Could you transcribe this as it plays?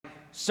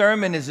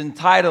sermon is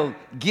entitled,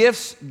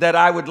 Gifts That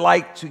I Would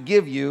Like to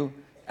Give You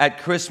at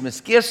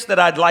Christmas. Gifts that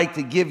I'd like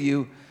to give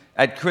you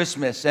at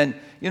Christmas. And,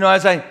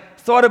 as I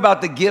thought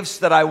about the gifts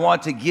that I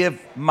want to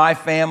give my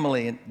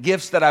family and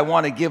gifts that I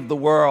want to give the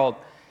world,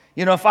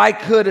 if I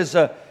could as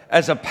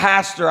a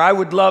pastor, I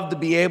would love to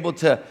be able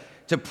to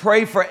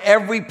pray for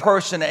every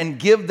person and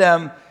give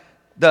them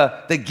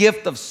the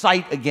gift of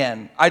sight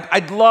again.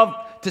 I'd love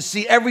to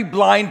see every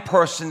blind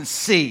person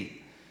see.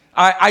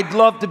 I'd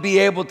love to be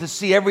able to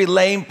see every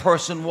lame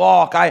person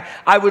walk.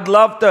 I would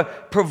love to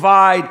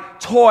provide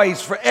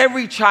toys for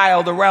every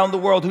child around the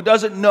world who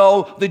doesn't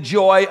know the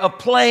joy of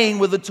playing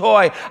with a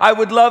toy. I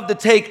would love to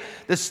take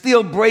the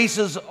steel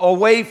braces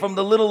away from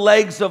the little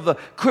legs of the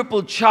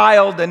crippled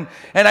child, and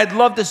I'd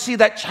love to see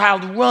that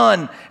child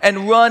run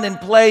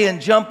and play and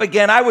jump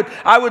again. I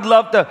would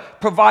love to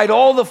provide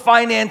all the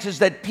finances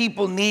that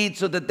people need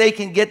so that they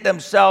can get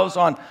themselves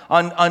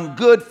on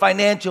good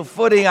financial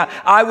footing.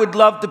 I would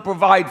love to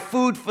provide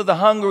food for the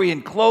hungry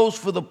and clothes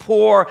for the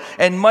poor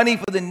and money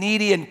for the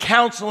needy and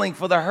counseling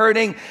for the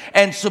hurting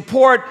and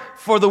support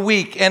for the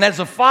weak. And as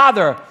a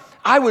father,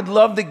 I would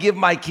love to give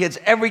my kids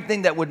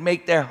everything that would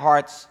make their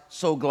hearts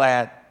so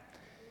glad.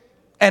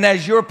 And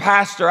as your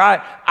pastor,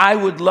 I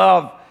would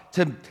love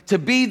to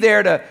be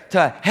there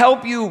to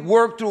help you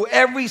work through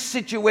every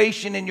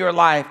situation in your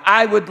life.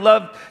 I would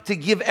love to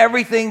give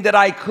everything that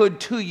I could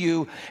to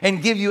you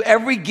and give you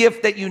every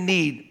gift that you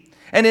need.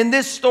 And in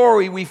this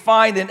story, we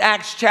find in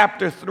Acts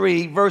chapter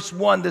 3, verse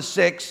 1 to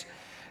 6,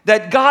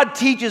 that God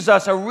teaches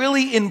us a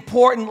really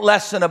important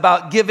lesson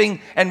about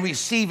giving and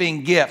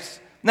receiving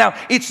gifts. Now,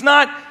 it's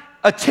not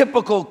a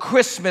typical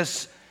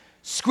Christmas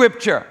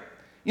scripture.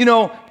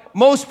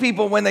 Most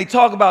people, when they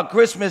talk about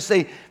Christmas,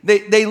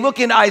 they look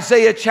in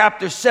Isaiah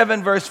chapter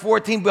 7, verse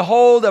 14.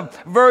 Behold, a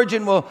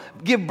virgin will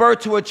give birth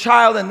to a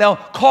child, and they'll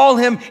call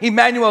him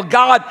Emmanuel.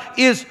 God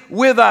is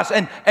with us.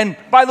 And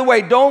by the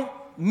way, don't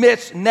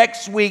miss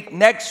next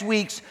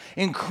week's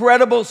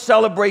incredible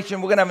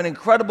celebration. We're going to have an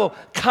incredible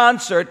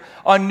concert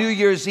on New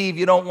Year's Eve.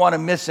 You don't want to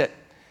miss it.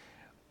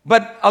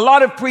 But a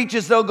lot of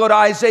preachers, they'll go to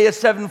Isaiah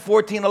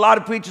 7:14. A lot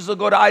of preachers will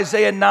go to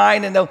Isaiah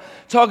 9, and they'll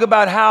talk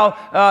about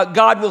how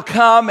God will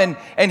come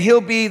and he'll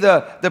be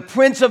the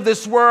prince of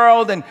this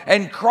world,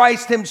 and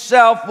Christ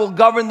himself will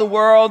govern the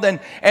world,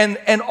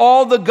 and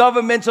all the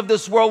governments of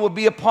this world will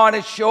be upon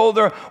his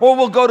shoulder. Or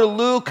we'll go to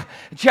Luke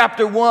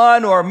chapter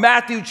 1 or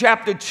Matthew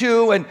chapter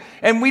 2,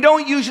 and we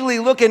don't usually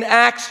look in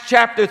Acts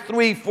chapter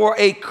 3 for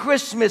a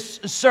Christmas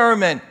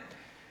sermon.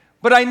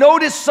 But I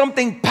noticed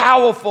something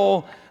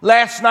powerful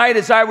last night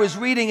as I was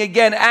reading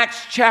again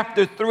Acts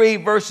chapter 3,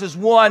 verses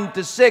 1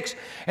 to 6,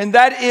 and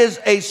that is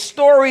a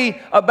story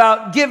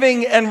about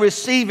giving and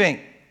receiving.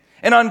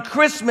 And on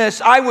Christmas,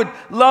 I would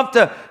love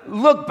to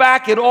look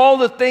back at all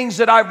the things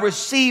that I've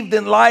received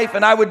in life,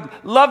 and I would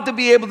love to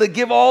be able to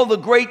give all the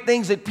great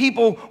things that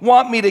people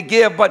want me to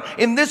give. But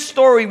in this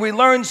story, we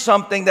learn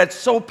something that's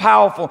so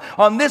powerful.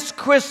 On this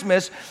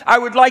Christmas, I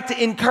would like to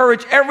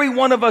encourage every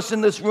one of us in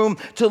this room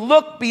to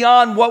look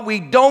beyond what we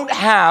don't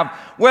have,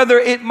 whether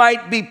it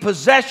might be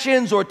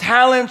possessions or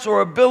talents or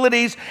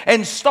abilities,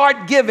 and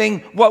start giving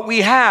what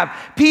we have.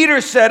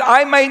 Peter said,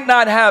 I might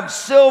not have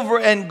silver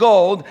and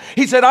gold.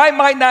 He said, I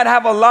might not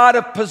have a lot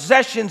of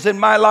possessions in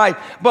my life,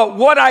 but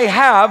what I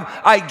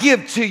have, I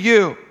give to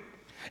you.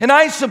 And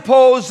I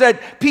suppose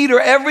that Peter,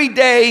 every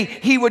day,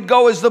 he would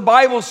go, as the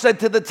Bible said,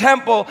 to the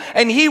temple,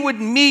 and he would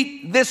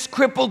meet this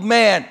crippled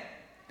man.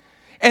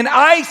 And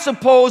I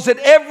suppose that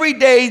every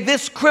day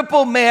this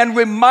crippled man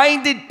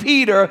reminded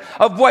Peter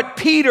of what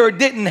Peter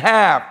didn't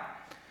have.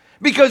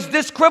 Because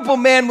this crippled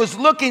man was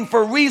looking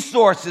for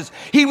resources.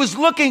 He was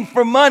looking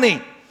for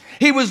money.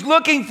 He was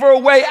looking for a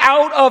way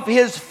out of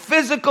his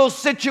physical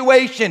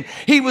situation.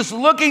 He was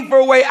looking for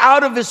a way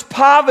out of his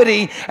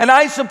poverty. And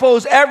I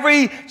suppose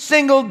every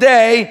single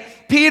day,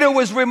 Peter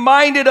was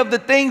reminded of the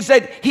things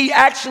that he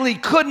actually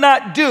could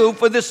not do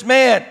for this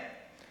man.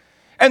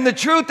 And the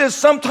truth is,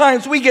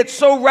 sometimes we get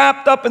so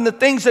wrapped up in the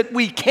things that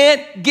we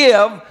can't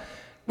give.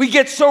 We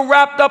get so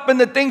wrapped up in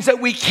the things that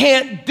we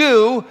can't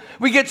do.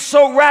 We get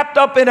so wrapped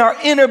up in our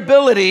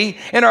inability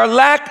and our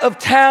lack of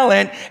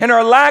talent and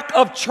our lack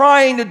of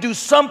trying to do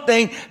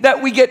something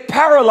that we get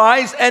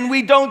paralyzed and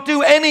we don't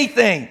do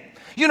anything.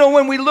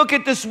 When we look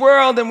at this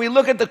world and we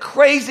look at the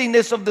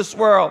craziness of this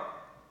world.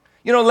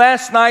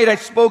 Last night I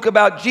spoke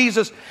about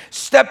Jesus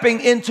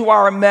stepping into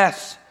our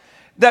mess.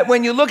 That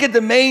when you look at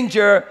the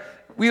manger,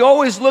 we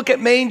always look at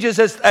mangers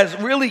as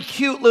really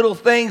cute little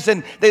things,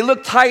 and they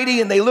look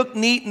tidy and they look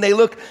neat and they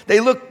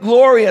look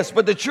glorious.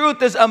 But the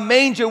truth is, a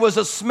manger was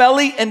a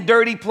smelly and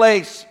dirty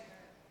place.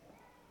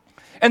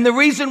 And the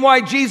reason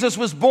why Jesus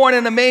was born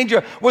in a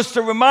manger was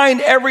to remind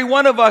every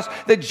one of us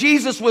that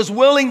Jesus was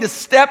willing to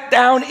step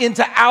down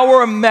into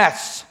our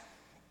mess.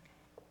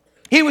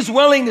 He was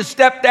willing to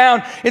step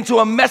down into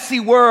a messy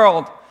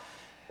world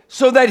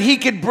so that he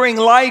could bring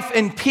life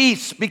and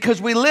peace, because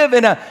we live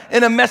in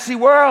a messy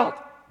world.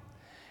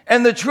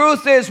 And the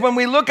truth is, when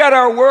we look at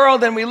our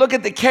world and we look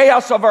at the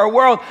chaos of our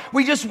world,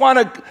 we just want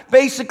to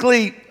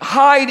basically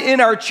hide in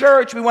our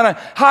church. We want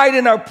to hide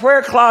in our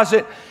prayer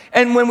closet.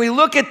 And when we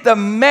look at the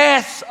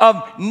mass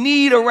of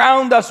need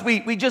around us,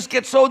 we just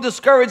get so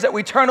discouraged that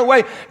we turn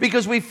away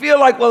because we feel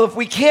like, well, if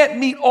we can't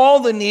meet all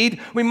the need,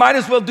 we might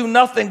as well do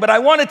nothing. But I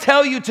want to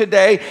tell you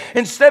today,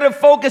 instead of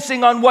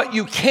focusing on what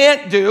you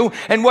can't do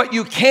and what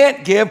you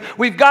can't give,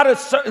 we've got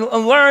to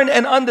learn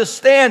and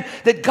understand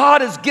that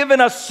God has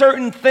given us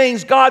certain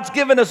things. God's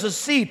given us a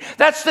seed.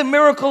 That's the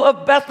miracle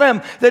of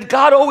Bethlehem, that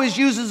God always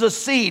uses a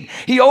seed.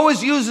 He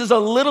always uses a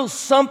little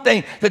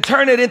something to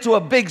turn it into a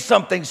big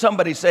something.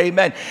 Somebody say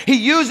amen. He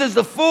uses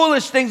the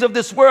foolish things of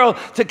this world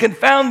to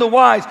confound the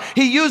wise.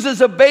 He uses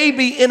a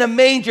baby in a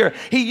manger.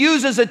 He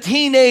uses a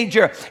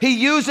teenager.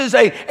 He uses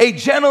a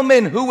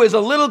gentleman who is a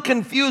little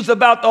confused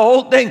about the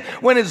whole thing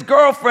when his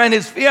girlfriend,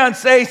 his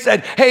fiancée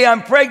said, hey,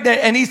 I'm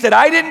pregnant. And he said,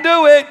 I didn't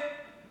do it.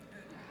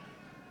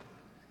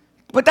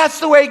 But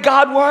that's the way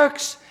God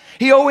works.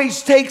 He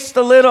always takes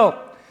the little.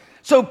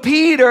 So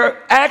Peter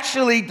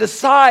actually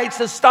decides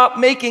to stop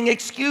making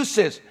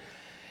excuses.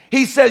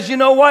 He says, you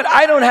know what?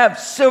 I don't have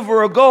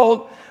silver or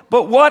gold,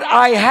 but what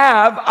I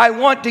have, I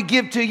want to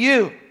give to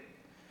you.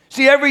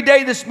 See, every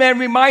day this man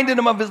reminded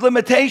him of his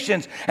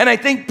limitations. And I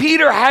think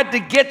Peter had to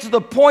get to the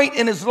point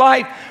in his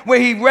life where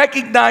he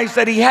recognized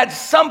that he had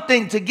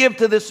something to give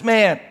to this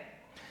man.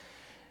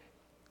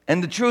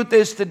 And the truth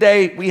is,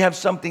 today we have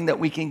something that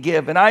we can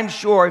give. And I'm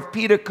sure if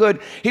Peter could,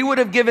 he would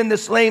have given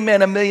this lame man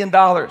 $1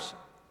 million.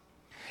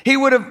 He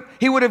would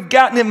have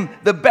gotten him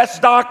the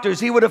best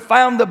doctors. He would have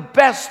found the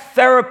best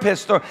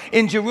therapist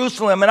in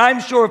Jerusalem. And I'm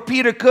sure if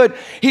Peter could,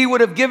 he would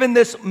have given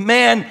this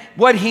man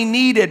what he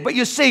needed. But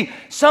you see,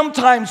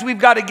 sometimes we've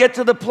got to get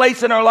to the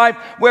place in our life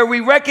where we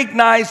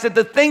recognize that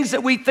the things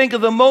that we think are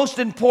the most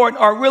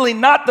important are really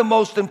not the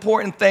most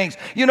important things.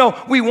 You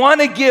know, we want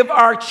to give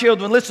our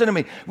children, listen to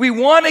me, we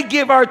want to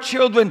give our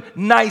children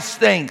nice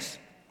things.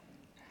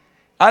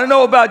 I don't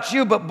know about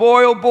you, but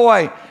boy, oh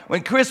boy,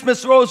 when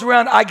Christmas rolls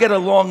around, I get a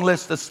long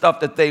list of stuff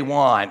that they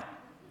want.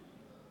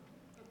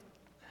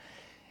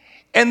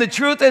 And the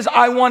truth is,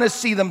 I want to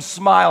see them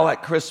smile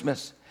at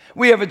Christmas.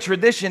 We have a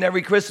tradition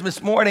every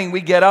Christmas morning.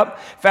 We get up.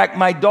 In fact,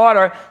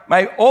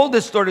 my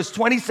oldest daughter is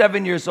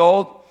 27 years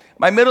old.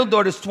 My middle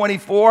daughter is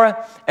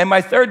 24. And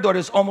my third daughter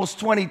is almost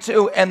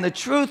 22. And the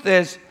truth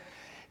is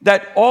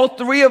that all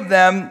three of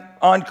them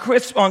on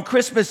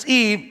Christmas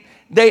Eve,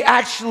 they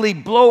actually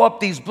blow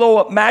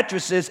up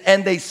mattresses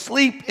and they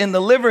sleep in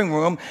the living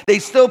room. They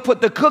still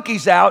put the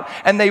cookies out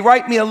and they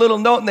write me a little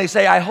note and they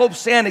say, I hope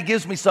Santa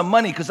gives me some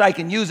money because I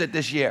can use it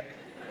this year.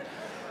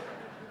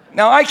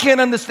 Now, I can't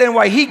understand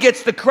why he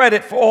gets the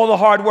credit for all the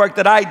hard work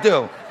that I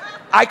do.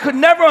 I could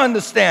never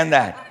understand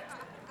that.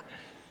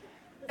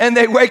 And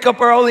they wake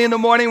up early in the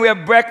morning, we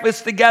have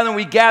breakfast together, and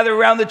we gather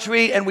around the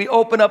tree, and we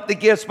open up the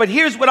gifts. But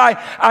here's what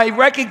I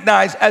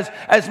recognize.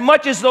 As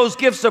much as those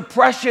gifts are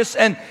precious,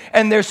 and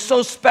they're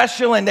so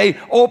special, and they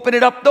open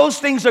it up, those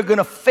things are going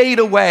to fade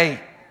away.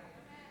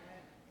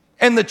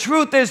 And the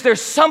truth is,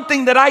 there's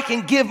something that I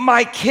can give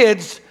my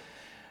kids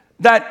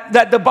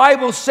that the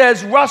Bible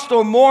says rust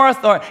or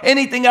moth or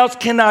anything else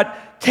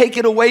cannot take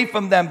it away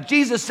from them.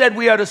 Jesus said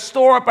we are to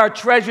store up our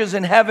treasures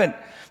in heaven.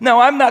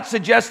 Now, I'm not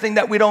suggesting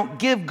that we don't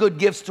give good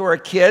gifts to our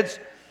kids,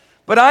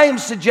 but I am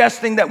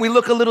suggesting that we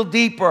look a little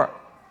deeper.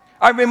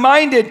 I'm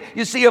reminded,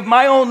 you see, of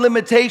my own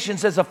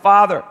limitations as a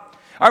father.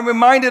 I'm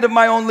reminded of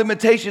my own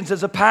limitations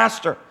as a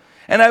pastor.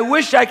 And I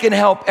wish I could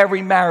help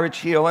every marriage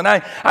heal. And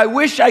I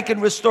wish I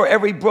could restore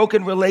every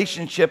broken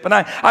relationship. And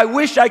I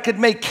wish I could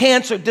make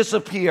cancer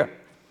disappear.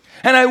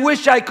 And I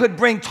wish I could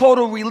bring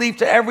total relief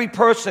to every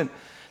person,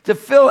 to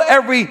fill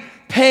every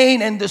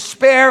pain and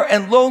despair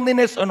and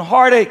loneliness and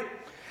heartache.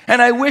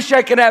 And I wish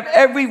I could have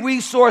every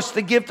resource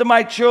to give to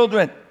my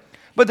children.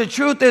 But the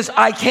truth is,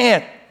 I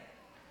can't.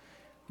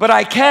 But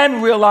I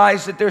can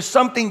realize that there's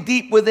something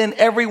deep within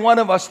every one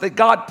of us that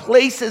God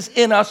places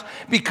in us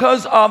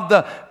because of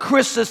the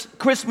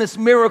Christmas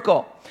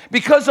miracle.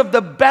 Because of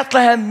the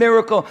Bethlehem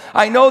miracle,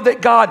 I know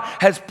that God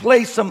has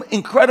placed some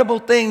incredible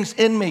things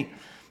in me.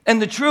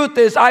 And the truth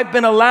is, I've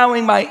been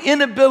allowing my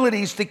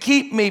inabilities to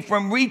keep me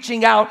from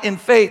reaching out in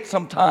faith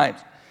sometimes.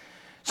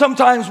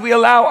 Sometimes we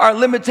allow our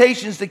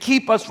limitations to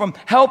keep us from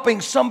helping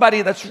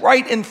somebody that's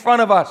right in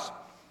front of us.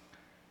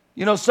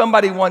 You know,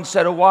 somebody once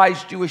said, a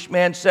wise Jewish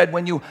man said,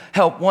 when you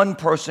help one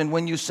person,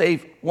 when you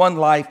save one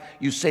life,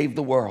 you save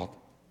the world.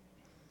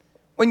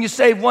 When you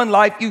save one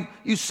life,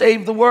 you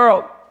save the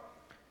world.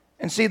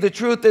 And see, the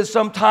truth is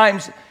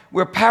sometimes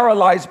we're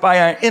paralyzed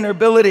by our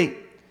inability.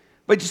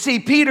 But you see,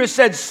 Peter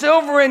said,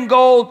 silver and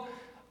gold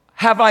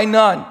have I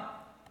none,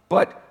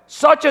 but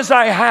such as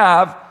I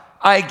have,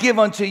 I give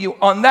unto you.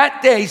 On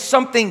that day,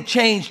 something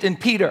changed in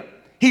Peter.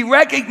 He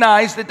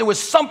recognized that there was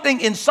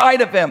something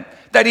inside of him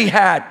that he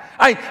had.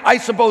 I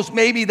suppose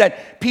maybe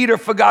that Peter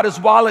forgot his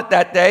wallet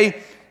that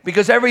day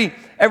because every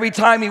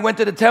time he went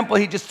to the temple,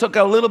 he just took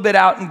a little bit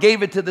out and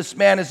gave it to this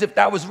man as if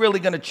that was really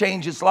going to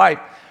change his life.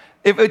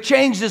 If it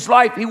changed his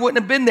life, he wouldn't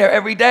have been there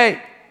every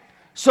day.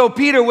 So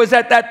Peter was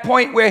at that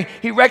point where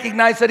he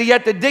recognized that he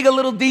had to dig a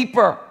little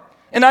deeper.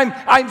 And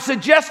I'm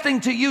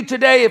suggesting to you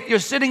today, if you're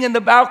sitting in the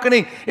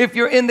balcony, if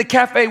you're in the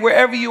cafe,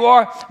 wherever you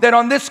are, that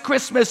on this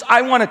Christmas,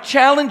 I want to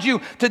challenge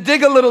you to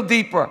dig a little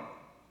deeper.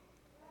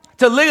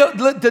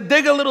 To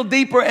dig a little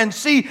deeper and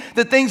see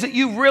the things that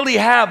you really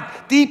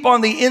have deep on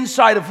the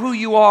inside of who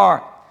you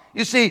are.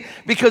 You see,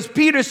 because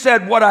Peter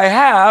said, what I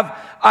have,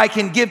 I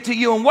can give to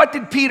you. And what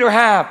did Peter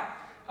have?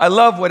 I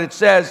love what it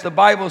says. The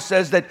Bible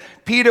says that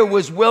Peter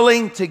was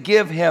willing to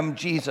give him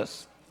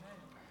Jesus.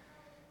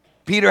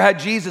 Peter had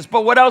Jesus.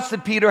 But what else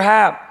did Peter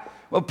have?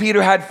 Well,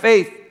 Peter had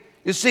faith.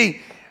 You see,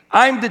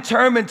 I'm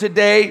determined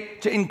today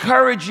to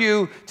encourage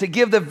you to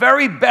give the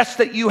very best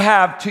that you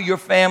have to your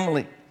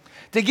family,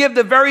 to give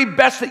the very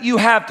best that you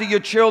have to your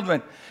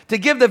children, to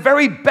give the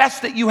very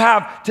best that you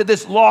have to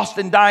this lost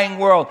and dying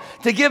world,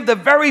 to give the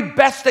very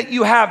best that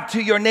you have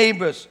to your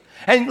neighbors.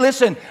 And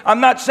listen, I'm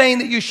not saying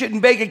that you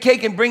shouldn't bake a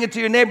cake and bring it to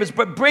your neighbors,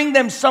 but bring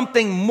them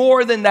something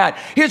more than that.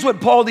 Here's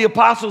what Paul the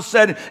Apostle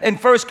said in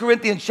 1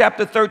 Corinthians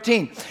chapter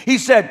 13. He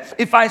said,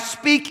 if I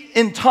speak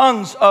in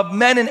tongues of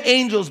men and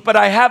angels, but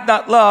I have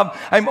not love,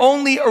 I'm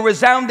only a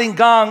resounding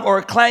gong or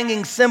a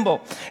clanging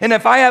cymbal. And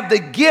if I have the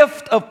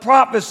gift of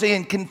prophecy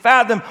and can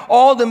fathom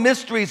all the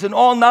mysteries and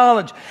all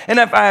knowledge, and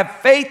if I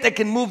have faith that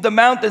can move the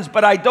mountains,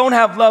 but I don't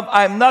have love,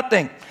 I am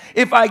nothing.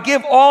 If I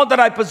give all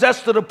that I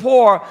possess to the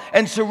poor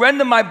and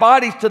surrender my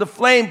bodies to the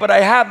flame, but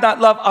I have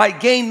not love, I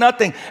gain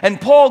nothing. And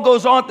Paul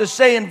goes on to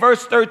say in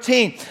verse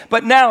 13,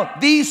 but now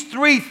these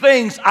three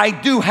things I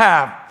do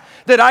have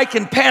that I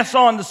can pass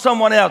on to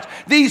someone else.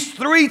 These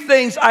three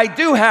things I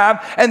do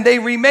have, and they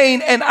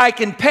remain, and I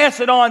can pass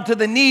it on to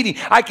the needy.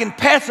 I can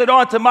pass it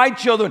on to my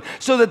children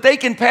so that they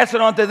can pass it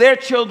on to their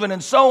children,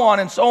 and so on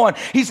and so on.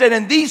 He said,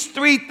 and these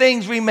three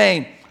things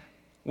remain.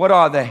 What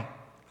are they?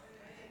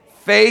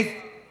 Faith,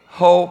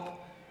 hope,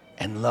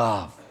 and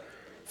love.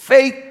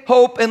 Faith,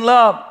 hope, and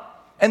love.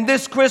 And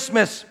this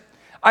Christmas,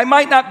 I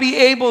might not be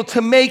able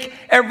to make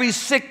every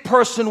sick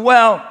person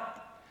well.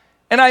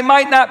 And I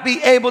might not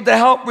be able to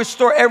help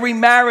restore every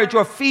marriage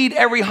or feed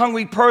every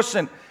hungry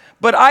person.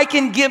 But I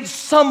can give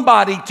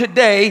somebody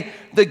today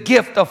the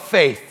gift of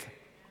faith.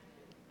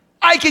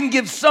 I can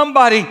give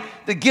somebody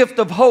the gift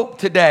of hope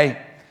today.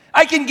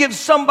 I can give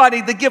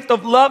somebody the gift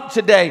of love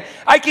today.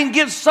 I can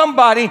give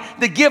somebody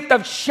the gift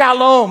of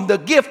shalom, the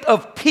gift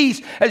of peace.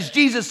 As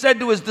Jesus said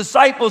to his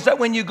disciples, that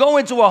when you go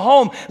into a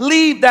home,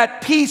 leave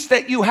that peace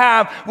that you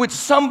have with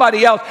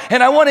somebody else.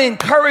 And I want to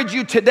encourage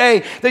you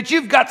today that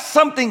you've got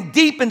something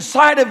deep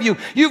inside of you.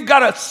 You've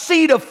got a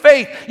seed of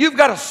faith. You've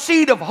got a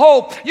seed of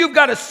hope. You've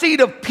got a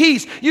seed of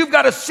peace. You've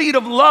got a seed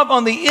of love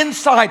on the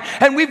inside.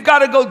 And we've got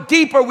to go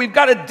deeper. We've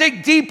got to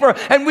dig deeper.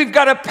 And we've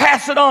got to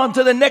pass it on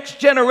to the next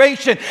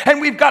generation.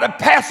 And we've got to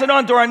pass it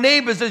on to our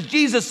neighbors. As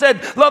Jesus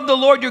said, love the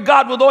Lord your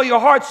God with all your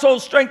heart, soul,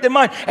 strength, and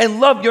mind, and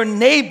love your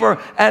neighbor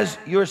as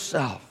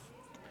yourself.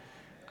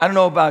 I don't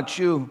know about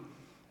you,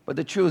 but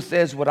the truth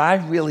is what I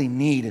really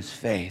need is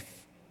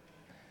faith.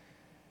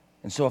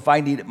 And so if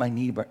I need it, my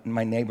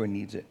neighbor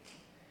needs it.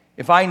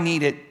 If I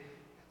need it,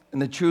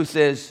 and the truth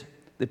is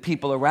the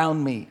people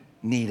around me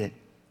need it.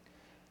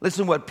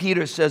 Listen what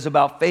Peter says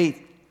about faith.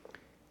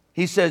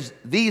 He says,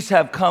 these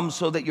have come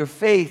so that your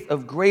faith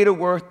of greater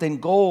worth than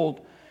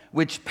gold,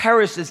 which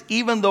perishes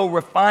even though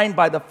refined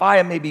by the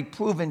fire, may be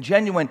proven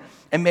genuine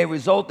and may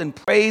result in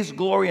praise,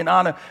 glory, and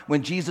honor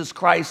when Jesus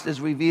Christ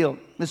is revealed.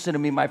 Listen to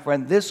me, my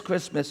friend. This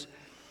Christmas,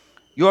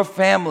 your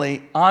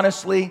family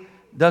honestly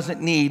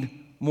doesn't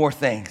need more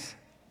things.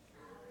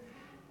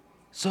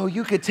 So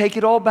you could take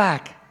it all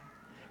back.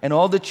 And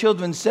all the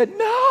children said,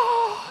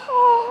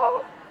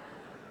 no.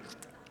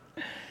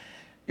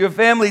 Your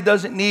family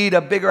doesn't need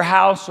a bigger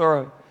house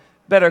or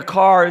better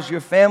cars.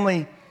 Your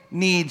family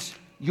needs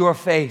your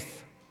faith.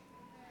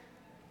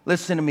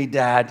 Listen to me,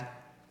 Dad.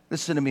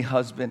 Listen to me,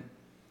 husband.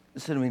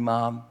 Listen to me,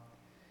 Mom.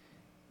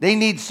 They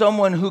need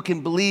someone who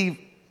can believe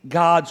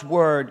God's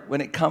word when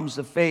it comes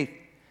to faith.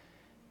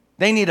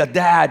 They need a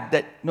dad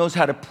that knows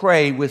how to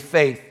pray with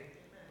faith.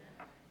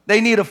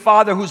 They need a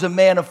father who's a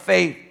man of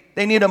faith.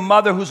 They need a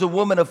mother who's a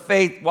woman of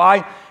faith.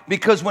 Why?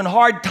 Because when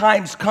hard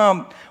times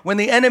come, when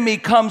the enemy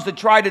comes to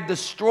try to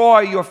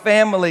destroy your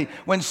family,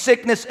 when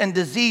sickness and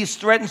disease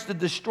threatens to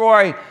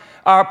destroy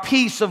our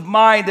peace of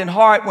mind and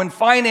heart, when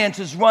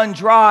finances run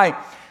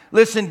dry.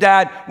 Listen,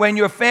 Dad, when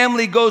your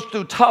family goes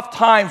through tough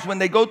times, when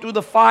they go through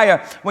the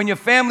fire, when your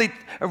family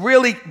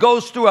really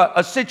goes through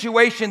a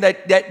situation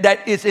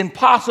that is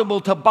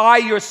impossible to buy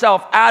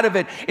yourself out of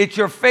it, it's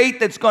your faith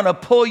that's going to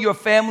pull your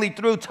family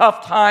through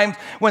tough times.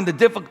 When the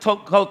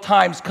difficult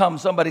times come,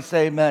 somebody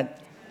say amen.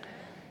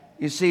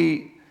 You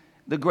see,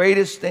 the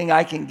greatest thing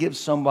I can give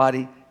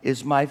somebody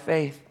is my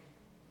faith.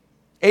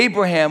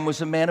 Abraham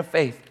was a man of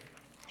faith.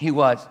 He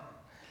was.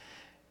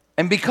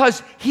 And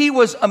because he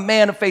was a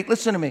man of faith,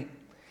 listen to me,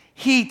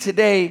 he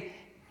today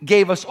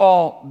gave us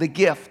all the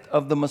gift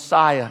of the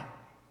Messiah.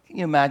 Can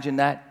you imagine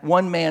that?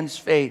 One man's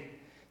faith.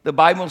 The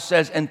Bible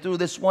says, and through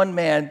this one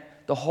man,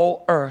 the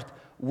whole earth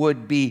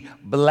would be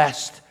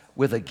blessed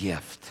with a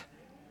gift.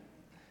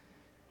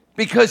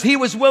 because he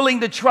was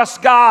willing to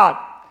trust God.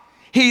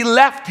 He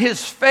left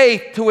his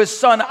faith to his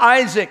son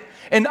Isaac.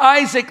 And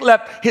Isaac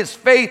left his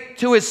faith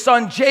to his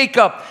son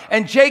Jacob.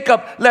 And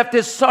Jacob left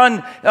his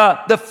son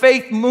the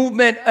faith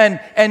movement,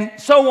 and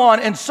so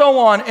on and so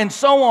on and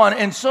so on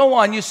and so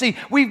on. You see,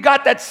 we've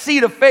got that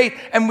seed of faith,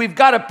 and we've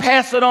got to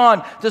pass it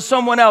on to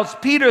someone else.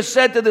 Peter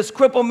said to this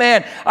crippled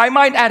man, I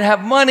might not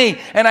have money,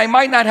 and I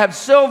might not have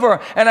silver,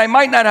 and I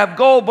might not have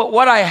gold, but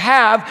what I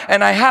have,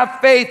 and I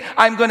have faith,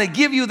 I'm going to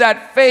give you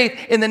that faith.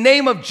 In the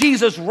name of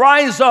Jesus,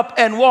 rise up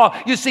and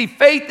walk. You see,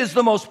 faith is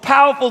the most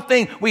powerful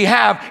thing we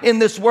have in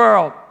this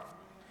world.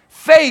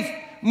 Faith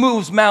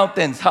moves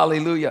mountains.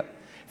 Hallelujah.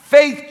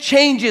 Faith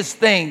changes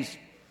things.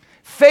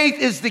 Faith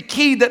is the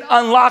key that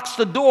unlocks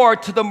the door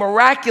to the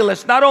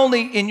miraculous, not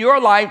only in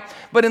your life,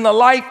 but in the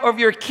life of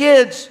your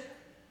kids.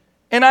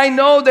 And I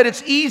know that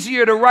it's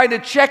easier to write a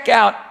check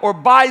out or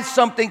buy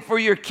something for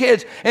your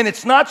kids, and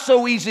it's not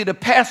so easy to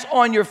pass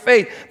on your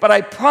faith. But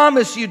I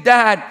promise you,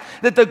 Dad,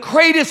 that the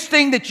greatest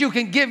thing that you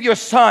can give your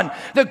son,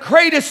 the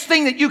greatest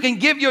thing that you can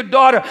give your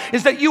daughter,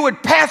 is that you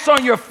would pass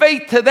on your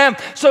faith to them,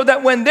 so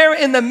that when they're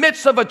in the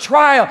midst of a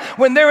trial,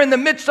 when they're in the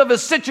midst of a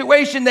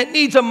situation that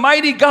needs a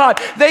mighty God,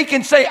 they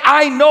can say,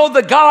 I know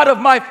the God of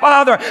my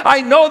father.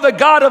 I know the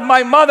God of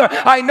my mother.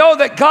 I know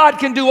that God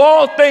can do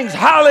all things.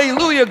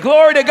 Hallelujah.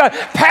 Glory to God.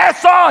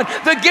 Pass on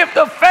the gift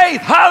of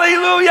faith.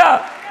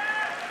 Hallelujah.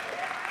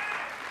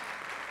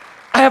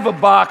 I have a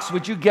box.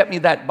 Would you get me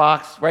that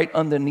box right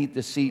underneath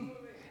the seat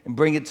and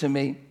bring it to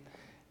me?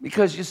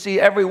 Because you see,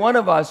 every one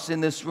of us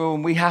in this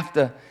room, we have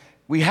to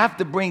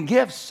bring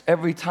gifts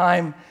every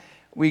time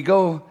we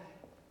go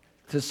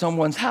to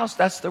someone's house.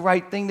 That's the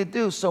right thing to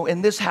do. So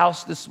in this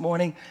house this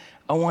morning,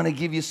 I want to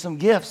give you some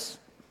gifts.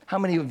 How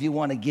many of you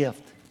want a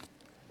gift?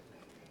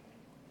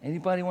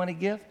 Anybody want a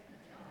gift?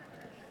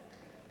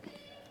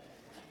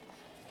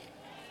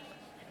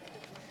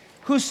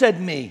 Who said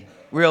me?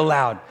 Real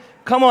loud.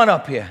 Come on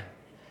up here.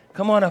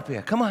 Come on up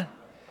here. Come on.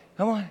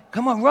 Come on.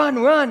 Come on. Run,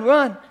 run,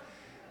 run.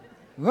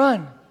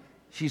 Run.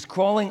 She's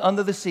crawling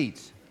under the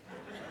seats.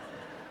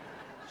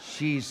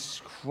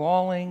 She's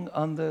crawling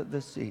under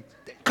the seats.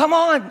 Come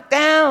on,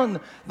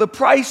 down. The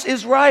price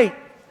is right.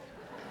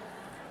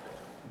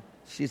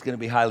 She's going to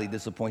be highly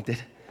disappointed.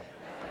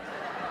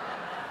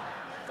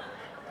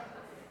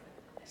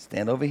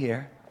 Stand over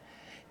here.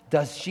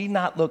 Does she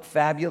not look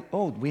fabulous?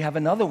 Oh, we have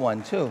another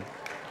one too.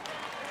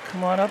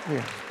 Come on up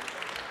here.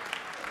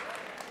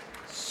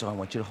 So I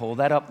want you to hold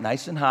that up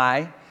nice and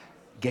high.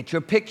 Get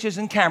your pictures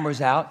and cameras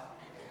out.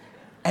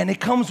 And it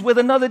comes with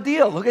another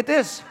deal. Look at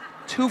this.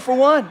 2 for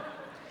 1.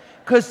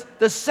 Because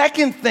the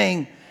second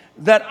thing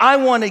that I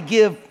want to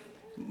give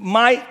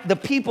the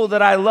people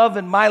that I love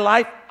in my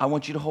life, I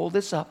want you to hold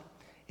this up,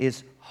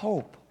 is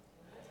hope.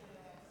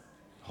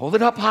 Hold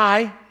it up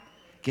high.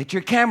 Get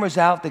your cameras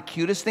out. The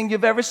cutest thing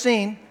you've ever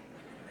seen.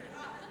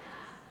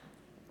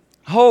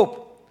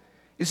 Hope.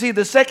 You see,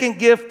 the second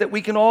gift that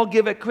we can all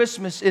give at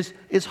Christmas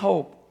is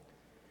hope.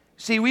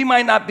 See, we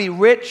might not be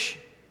rich.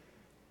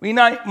 We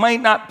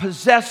might not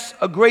possess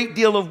a great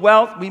deal of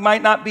wealth. We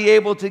might not be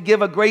able to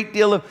give a great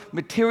deal of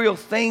material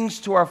things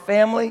to our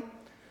family,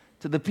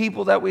 to the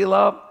people that we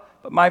love.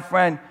 But my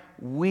friend,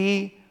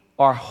 we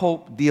are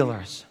hope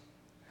dealers.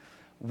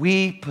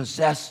 We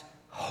possess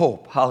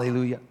hope.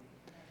 Hallelujah.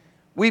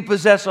 We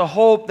possess a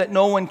hope that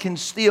no one can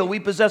steal. We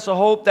possess a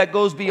hope that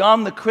goes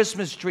beyond the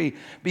Christmas tree,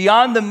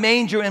 beyond the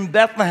manger in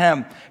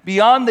Bethlehem,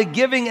 beyond the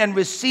giving and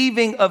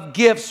receiving of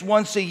gifts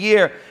once a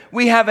year.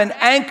 We have an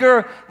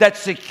anchor that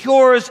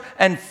secures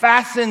and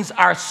fastens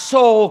our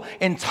soul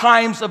in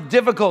times of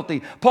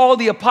difficulty. Paul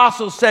the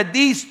Apostle said,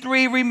 these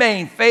three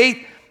remain: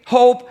 faith,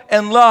 hope,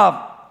 and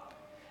love.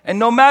 And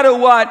no matter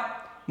what,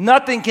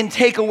 nothing can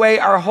take away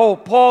our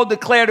hope. Paul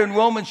declared in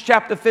Romans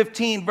chapter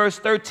 15, verse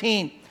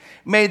 13,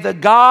 may the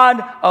God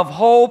of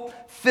hope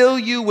fill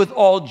you with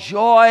all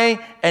joy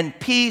and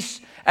peace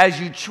as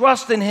you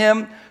trust in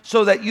him,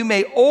 so that you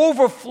may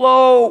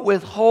overflow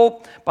with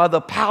hope by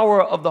the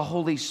power of the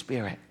Holy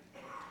Spirit.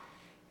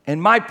 And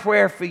my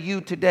prayer for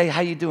you today, how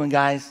you doing,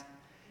 guys?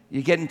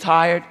 You getting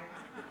tired?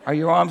 Are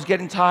your arms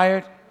getting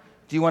tired?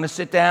 Do you want to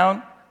sit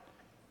down?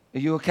 Are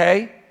you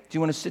okay? Do you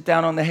want to sit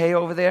down on the hay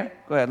over there?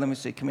 Go ahead, let me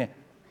see. Come here.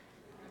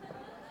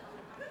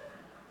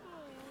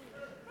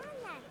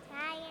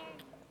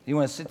 You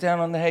want to sit down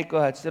on the hay? Go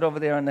ahead, sit over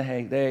there on the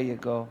hay. There you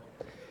go.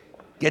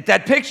 Get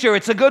that picture.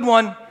 It's a good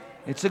one.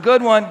 It's a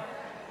good one.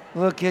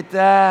 Look at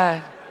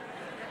that.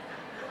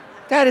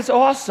 That is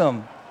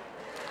awesome.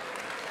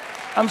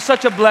 I'm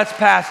such a blessed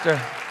pastor.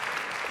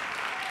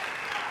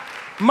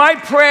 My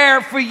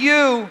prayer for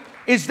you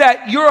is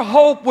that your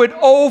hope would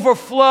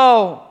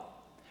overflow.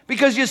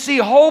 Because you see,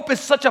 hope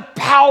is such a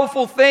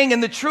powerful thing.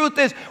 And the truth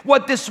is,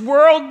 what this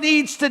world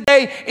needs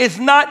today is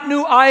not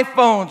new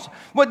iPhones.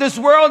 What this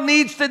world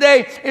needs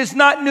today is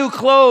not new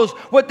clothes.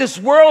 What this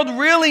world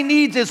really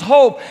needs is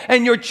hope.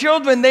 And your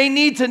children, they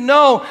need to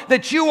know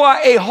that you are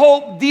a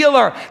hope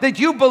dealer, that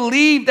you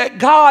believe that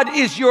God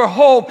is your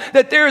hope,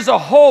 that there is a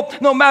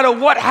hope no matter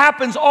what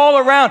happens all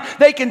around.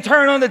 They can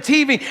turn on the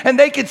TV and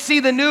they can see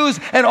the news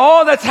and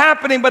all that's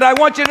happening. But I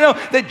want you to know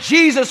that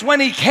Jesus, when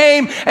he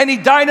came and he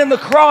died on the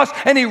cross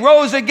and he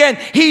rose again,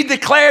 he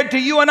declared to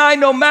you and I,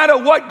 no matter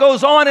what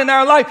goes on in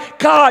our life,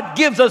 God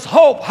gives us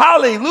hope.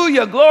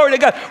 Hallelujah. Glory to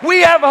God.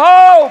 We have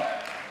hope.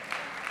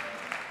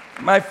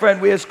 My friend,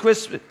 we as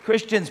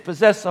Christians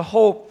possess a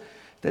hope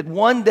that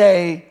one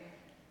day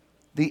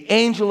the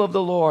angel of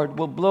the Lord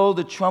will blow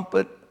the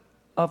trumpet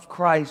of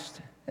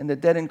Christ, and the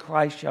dead in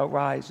Christ shall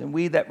rise, and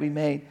we that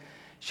remain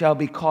shall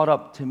be caught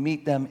up to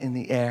meet them in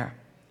the air.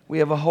 We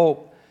have a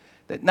hope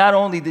that not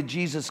only did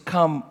Jesus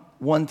come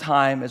one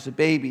time as a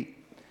baby,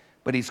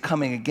 but he's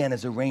coming again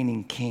as a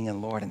reigning King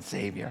and Lord and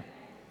Savior.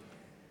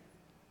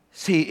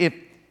 See,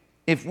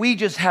 if we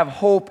just have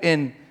hope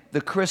in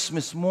the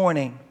Christmas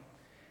morning,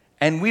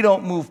 and we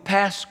don't move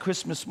past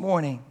Christmas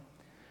morning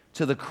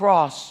to the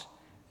cross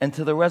and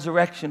to the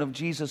resurrection of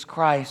Jesus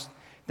Christ,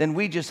 then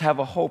we just have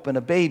a hope in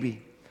a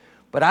baby.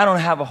 But I don't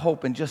have a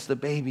hope in just a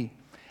baby.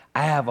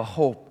 I have a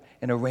hope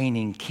in a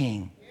reigning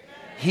King.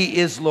 He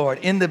is Lord.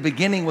 In the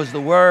beginning was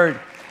the Word,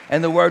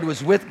 and the Word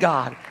was with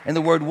God, and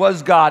the Word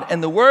was God.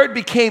 And the Word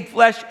became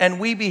flesh, and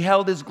we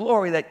beheld his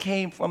glory that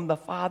came from the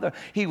Father.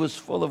 He was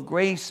full of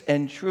grace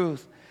and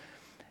truth.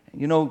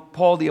 You know,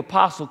 Paul the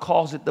Apostle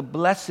calls it the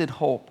blessed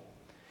hope.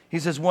 He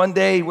says one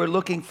day we're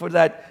looking for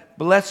that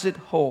blessed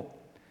hope.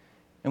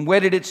 And where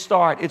did it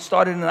start? It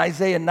started in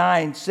Isaiah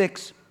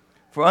 9:6.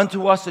 For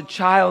unto us a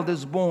child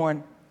is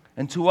born,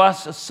 and to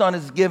us a son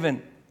is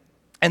given,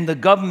 and the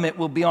government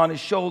will be on his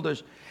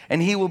shoulders,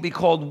 and he will be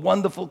called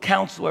Wonderful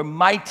Counselor,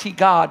 Mighty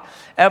God,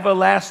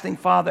 Everlasting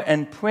Father,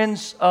 and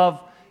Prince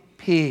of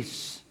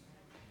Peace.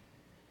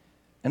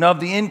 And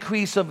of the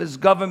increase of his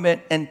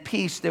government and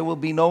peace there will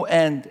be no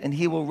end, and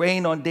he will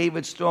reign on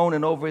David's throne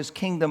and over his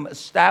kingdom,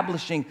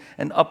 establishing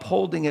and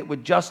upholding it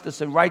with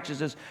justice and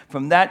righteousness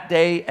from that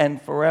day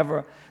and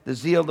forever. The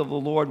zeal of the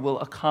Lord will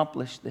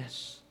accomplish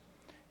this.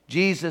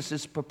 Jesus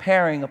is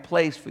preparing a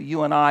place for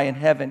you and I in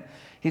heaven.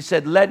 He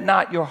said, let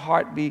not your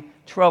heart be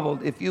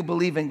troubled. If you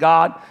believe in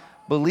God,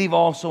 believe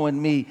also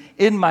in me.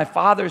 In my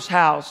Father's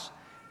house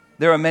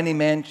there are many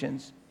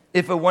mansions.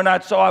 If it were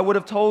not so, I would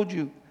have told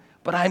you.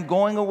 But I'm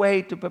going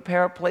away to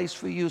prepare a place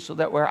for you so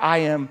that where I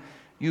am,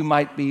 you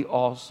might be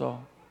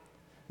also.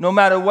 No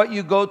matter what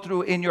you go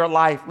through in your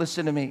life,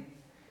 listen to me.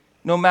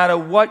 No matter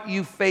what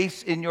you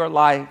face in your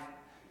life,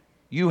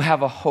 you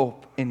have a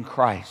hope in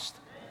Christ.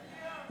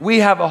 We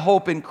have a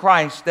hope in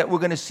Christ that we're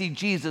going to see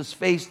Jesus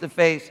face to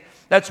face.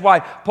 That's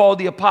why Paul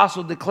the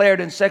Apostle declared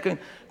in 2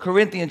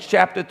 Corinthians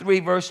chapter 3,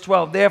 verse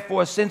 12,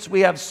 therefore, since we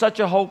have such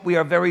a hope, we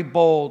are very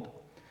bold.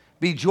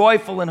 Be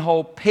joyful in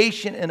hope,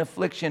 patient in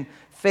affliction,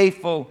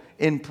 faithful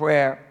in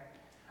prayer.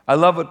 I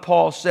love what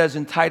Paul says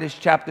in Titus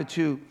chapter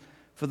 2.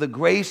 For the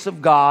grace of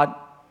God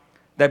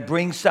that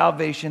brings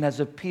salvation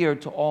has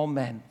appeared to all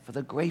men. For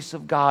the grace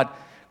of God.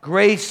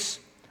 Grace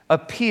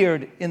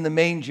appeared in the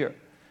manger.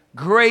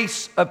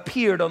 Grace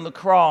appeared on the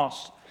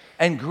cross.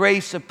 And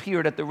grace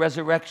appeared at the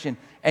resurrection.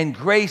 And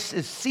grace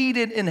is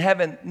seated in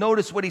heaven.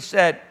 Notice what he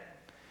said.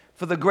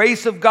 For the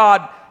grace of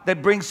God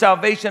that brings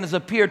salvation has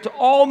appeared to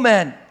all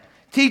men,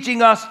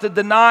 teaching us to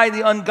deny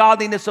the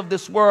ungodliness of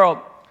this world,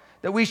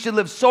 that we should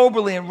live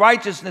soberly in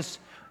righteousness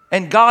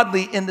and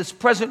godly in this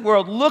present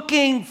world,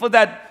 looking for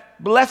that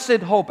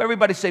blessed hope.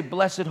 Everybody say,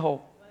 blessed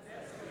hope.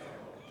 Blessed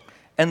hope.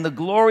 And the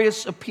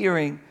glorious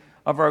appearing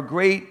of our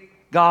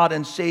great God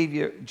and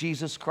Savior,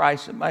 Jesus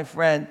Christ. And my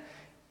friend,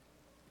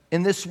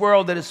 in this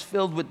world that is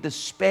filled with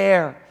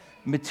despair,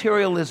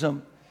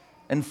 materialism,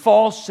 and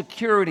false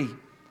security,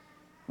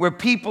 where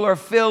people are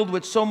filled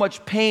with so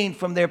much pain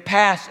from their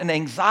past and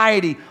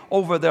anxiety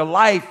over their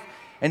life,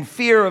 and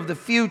fear of the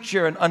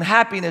future and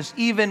unhappiness,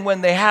 even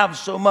when they have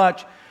so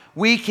much,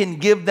 we can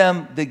give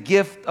them the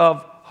gift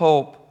of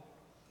hope.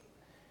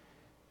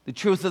 The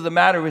truth of the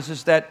matter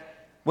is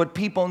that what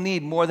people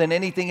need more than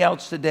anything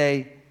else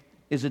today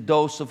is a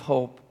dose of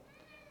hope.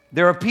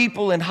 There are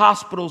people in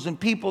hospitals and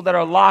people that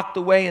are locked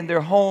away in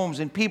their homes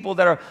and people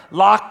that are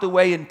locked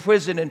away in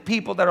prison and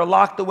people that are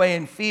locked away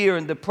in fear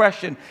and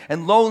depression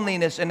and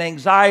loneliness and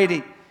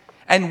anxiety.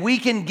 And we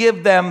can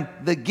give them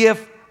the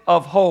gift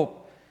of hope.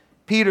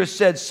 Peter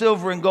said,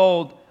 silver and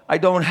gold I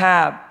don't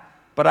have,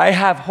 but I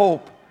have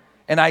hope,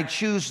 and I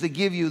choose to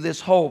give you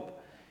this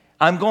hope.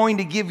 I'm going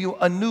to give you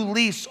a new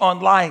lease on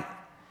life.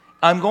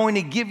 I'm going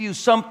to give you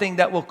something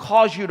that will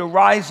cause you to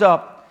rise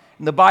up.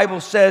 And the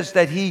Bible says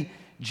that he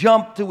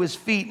jumped to his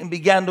feet and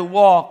began to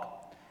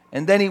walk.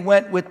 And then he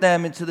went with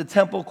them into the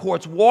temple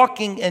courts,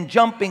 walking and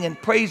jumping and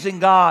praising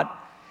God.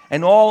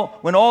 And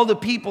when all the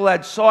people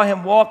had saw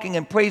him walking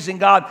and praising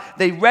God,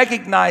 they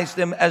recognized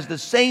him as the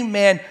same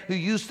man who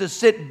used to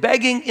sit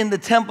begging in the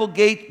temple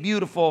gate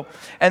beautiful.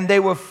 And they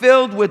were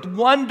filled with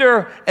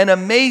wonder and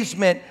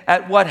amazement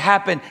at what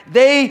happened.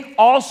 They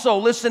also,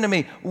 listen to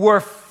me, were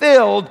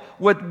filled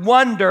with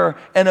wonder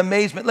and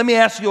amazement. Let me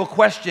ask you a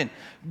question.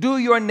 Do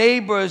your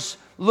neighbors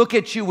look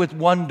at you with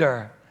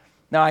wonder?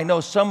 Now, I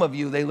know some of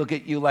you, they look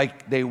at you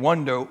like they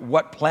wonder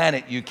what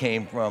planet you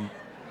came from.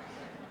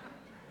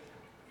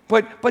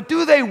 But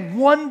do they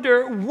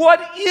wonder,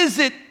 what is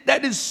it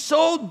that is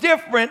so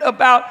different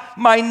about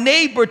my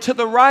neighbor to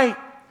the right?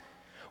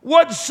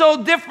 What's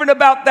so different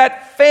about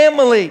that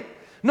family?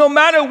 No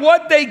matter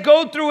what they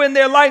go through in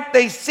their life,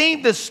 they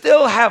seem to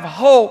still have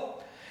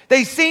hope.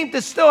 They seem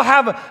to still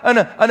have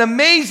an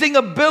amazing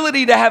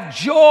ability to have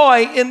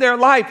joy in their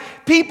life.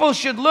 People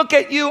should look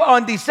at you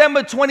on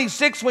December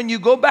 26th when you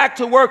go back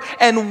to work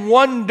and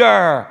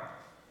wonder,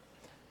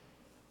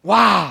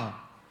 wow,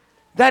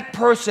 that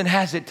person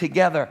has it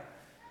together.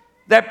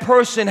 That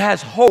person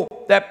has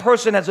hope. That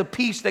person has a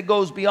peace that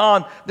goes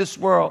beyond this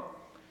world.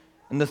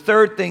 And the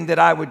third thing that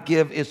I would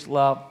give is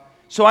love.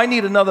 So I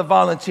need another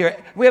volunteer.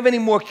 Do we have any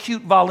more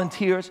cute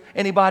volunteers?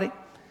 Anybody?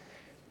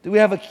 Do we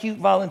have a cute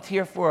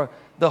volunteer for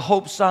the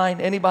hope sign?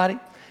 Anybody?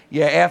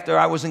 Yeah, after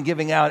I wasn't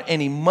giving out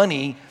any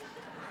money,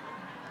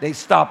 they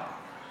stopped.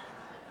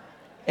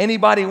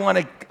 Anybody want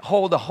to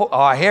hold a hope?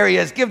 Oh, here he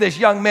is. Give this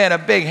young man a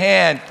big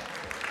hand.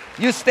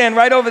 You stand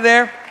right over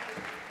there,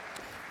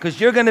 because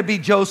you're going to be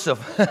Joseph.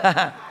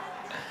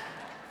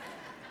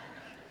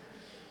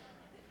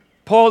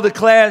 Paul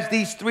declares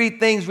these three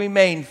things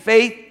remain: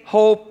 faith,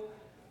 hope,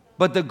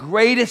 but the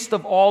greatest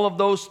of all of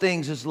those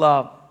things is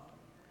love.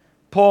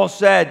 Paul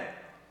said,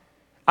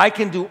 I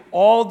can do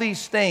all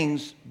these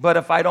things, but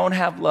if I don't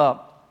have love,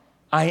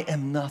 I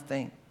am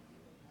nothing.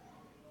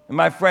 And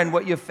my friend,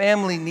 what your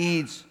family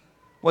needs,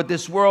 what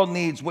this world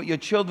needs, what your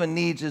children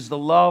needs is the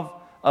love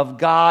of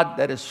God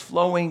that is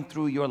flowing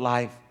through your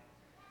life.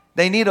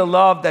 They need a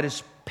love that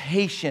is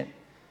patient.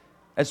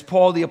 As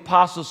Paul the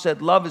Apostle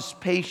said, love is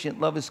patient,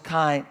 love is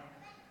kind.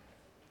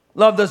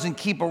 Love doesn't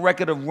keep a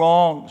record of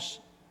wrongs.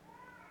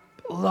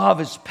 Love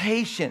is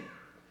patient.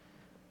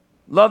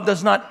 Love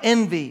does not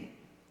envy.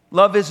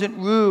 Love isn't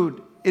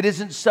rude. It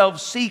isn't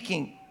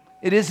self-seeking.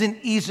 It isn't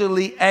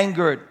easily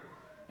angered.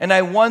 And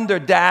I wonder,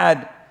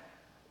 Dad,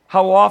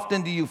 how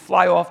often do you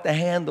fly off the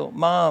handle?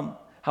 Mom,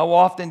 how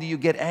often do you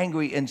get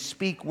angry and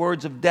speak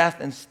words of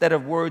death instead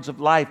of words of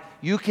life?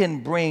 You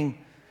can bring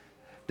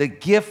the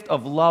gift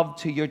of love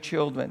to your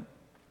children.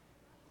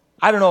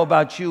 I don't know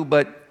about you,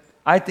 but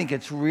I think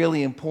it's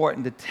really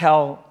important to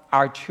tell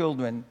our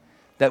children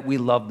that we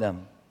love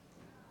them.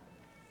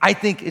 I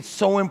think it's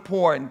so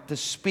important to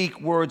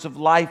speak words of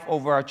life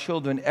over our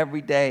children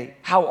every day.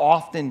 How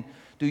often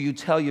do you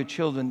tell your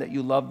children that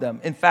you love them?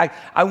 In fact,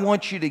 I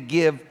want you to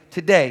give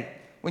today.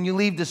 When you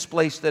leave this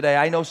place today,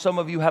 I know some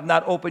of you have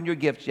not opened your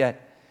gifts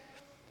yet.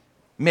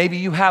 Maybe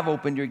you have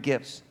opened your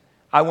gifts.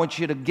 I want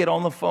you to get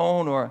on the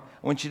phone, or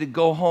I want you to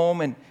go home,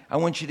 and I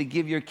want you to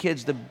give your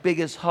kids the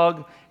biggest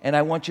hug, and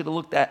I want you to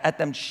look at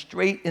them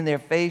straight in their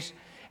face,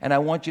 and I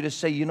want you to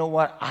say, you know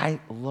what? I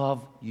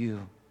love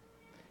you,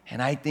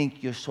 and I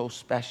think you're so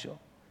special.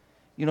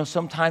 You know,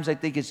 sometimes I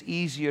think it's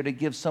easier to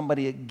give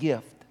somebody a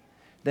gift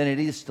than it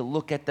is to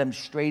look at them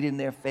straight in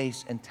their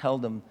face and tell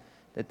them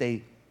that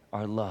they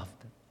are loved.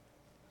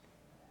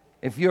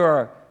 If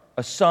you're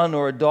a son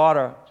or a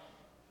daughter,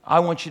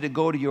 I want you to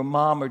go to your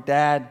mom or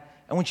dad.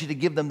 I want you to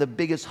give them the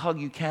biggest hug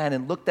you can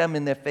and look them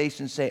in their face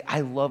and say, I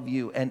love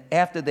you. And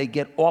after they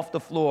get off the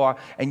floor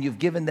and you've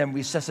given them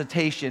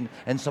resuscitation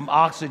and some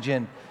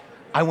oxygen,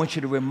 I want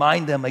you to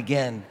remind them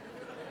again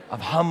of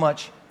how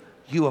much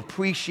you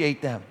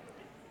appreciate them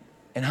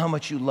and how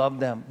much you love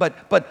them.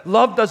 But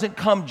love doesn't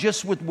come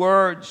just with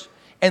words,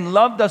 and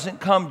love doesn't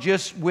come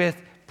just with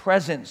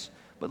presence,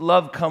 but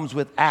love comes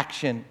with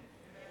action.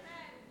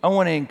 I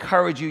want to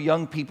encourage you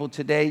young people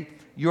today.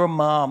 Your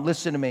mom,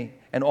 listen to me,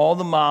 and all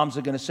the moms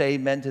are going to say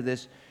amen to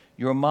this.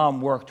 Your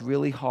mom worked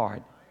really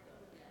hard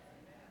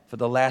for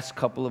the last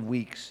couple of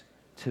weeks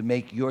to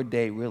make your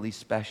day really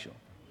special.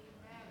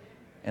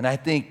 And I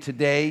think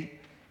today,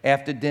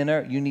 after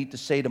dinner, you need to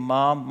say to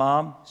Mom,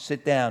 Mom,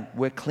 sit down.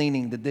 We're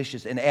cleaning the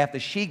dishes. And after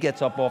she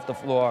gets up off the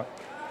floor,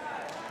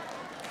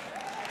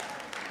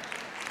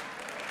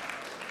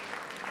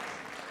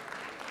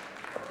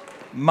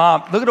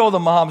 Mom, look at all the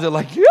moms. They're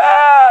like,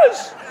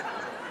 yes!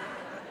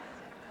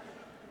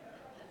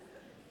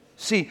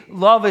 See,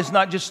 love is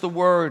not just the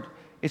word.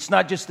 It's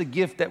not just the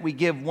gift that we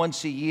give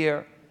once a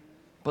year.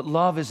 But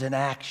love is an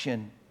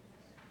action.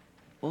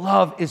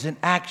 Love is an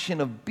action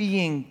of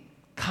being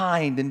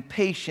kind and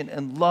patient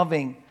and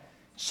loving,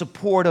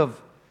 supportive,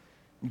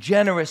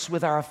 generous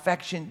with our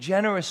affection,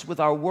 generous with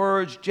our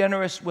words,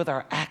 generous with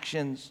our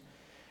actions.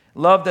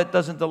 Love that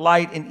doesn't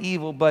delight in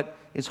evil, but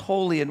is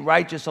holy and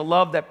righteous. A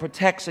love that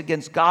protects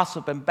against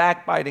gossip and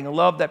backbiting. A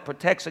love that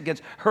protects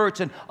against hurts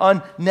and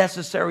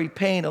unnecessary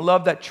pain. A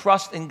love that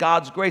trusts in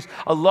God's grace.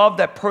 A love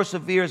that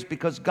perseveres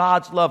because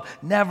God's love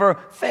never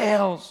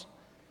fails.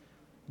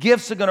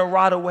 Gifts are going to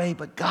rot away,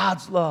 but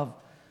God's love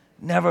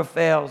never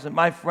fails. And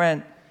my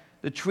friend,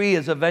 the tree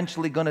is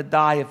eventually going to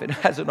die if it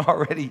hasn't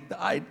already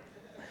died.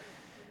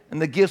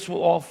 And the gifts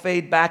will all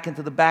fade back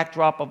into the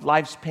backdrop of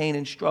life's pain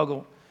and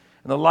struggle.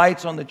 And the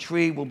lights on the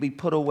tree will be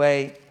put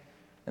away.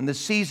 And the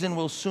season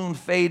will soon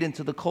fade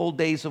into the cold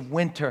days of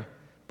winter.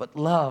 But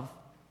love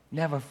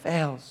never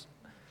fails.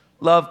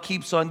 Love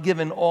keeps on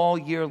giving all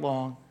year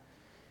long.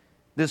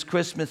 This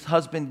Christmas,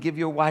 husband, give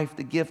your wife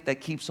the gift that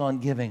keeps on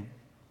giving.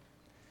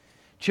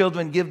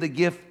 Children, give the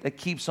gift that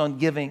keeps on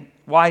giving.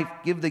 Wife,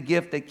 give the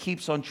gift that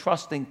keeps on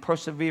trusting,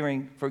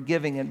 persevering,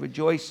 forgiving, and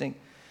rejoicing.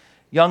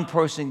 Young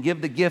person,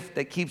 give the gift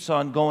that keeps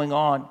on going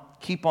on.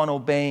 Keep on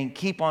obeying.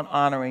 Keep on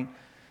honoring.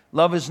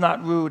 Love is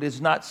not rude. It's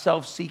not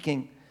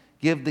self-seeking.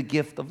 Give the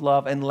gift of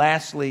love. And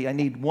lastly, I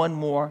need one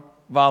more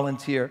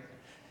volunteer.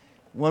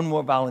 One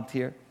more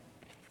volunteer.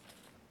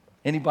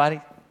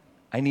 Anybody?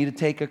 I need a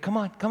taker. Come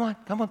on,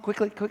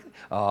 quickly.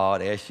 Oh,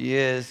 there she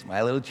is,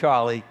 my little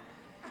Charlie.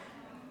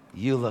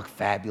 You look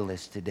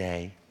fabulous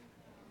today.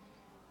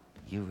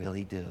 You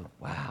really do.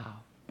 Wow.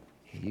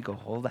 Here you go,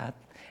 hold that.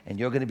 And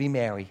you're going to be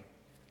Mary.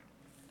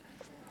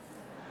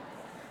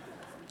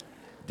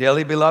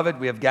 Dearly beloved,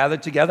 we have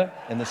gathered together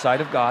in the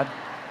sight of God.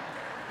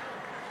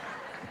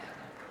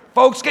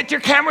 Folks, get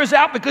your cameras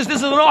out because this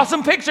is an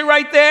awesome picture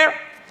right there.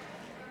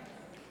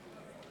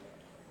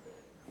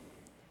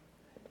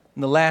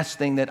 And the last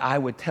thing that I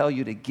would tell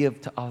you to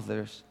give to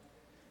others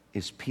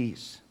is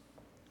peace.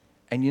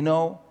 And you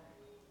know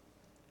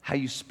how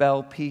you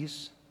spell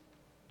peace?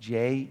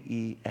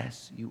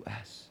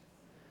 J-E-S-U-S.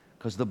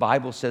 Because the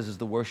Bible says as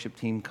the worship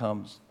team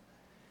comes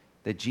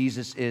that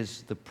Jesus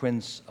is the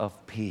Prince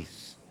of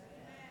Peace.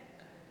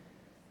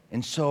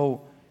 And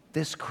so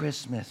this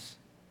Christmas,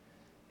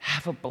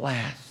 have a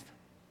blast.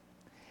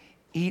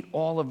 Eat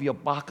all of your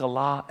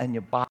bacala and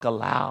your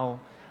bacalao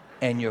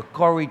and your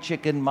curry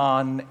chicken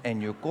man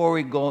and your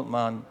curry goat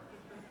man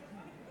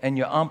and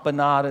your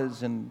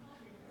empanadas and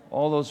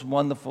all those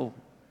wonderful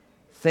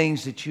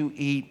things that you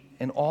eat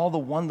and all the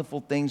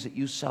wonderful things that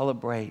you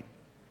celebrate.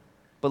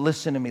 But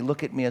listen to me,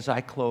 look at me as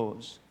I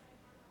close.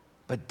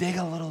 But dig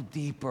a little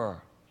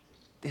deeper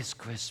this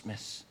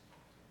Christmas.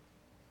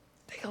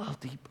 Dig a little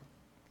deeper.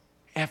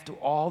 After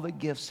all the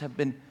gifts have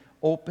been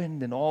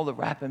opened and all the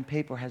wrapping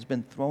paper has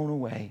been thrown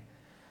away,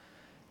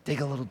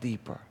 dig a little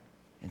deeper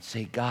and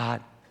say,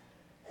 God,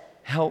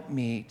 help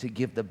me to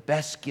give the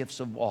best gifts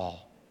of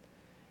all.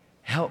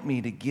 Help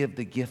me to give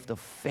the gift of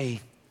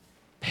faith.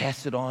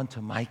 Pass it on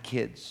to my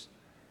kids.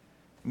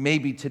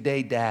 Maybe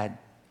today, Dad,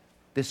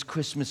 this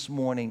Christmas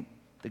morning,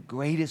 the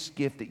greatest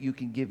gift that you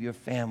can give your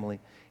family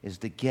is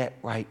to get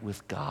right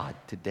with God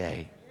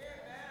today.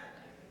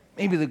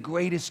 Maybe the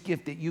greatest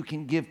gift that you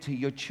can give to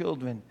your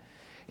children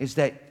is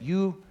that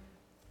you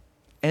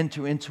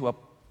enter into a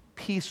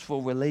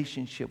peaceful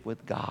relationship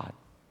with God.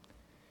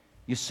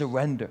 You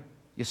surrender.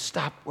 You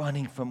stop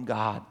running from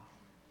God.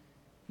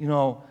 You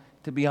know,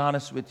 to be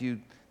honest with you,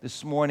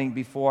 this morning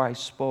before I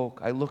spoke,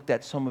 I looked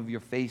at some of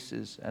your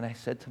faces and I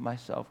said to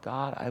myself,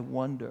 God, I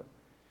wonder.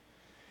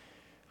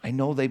 I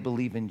know they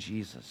believe in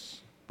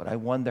Jesus, but I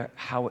wonder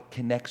how it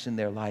connects in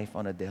their life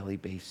on a daily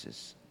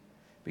basis.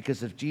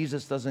 Because if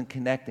Jesus doesn't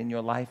connect in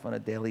your life on a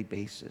daily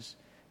basis,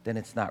 then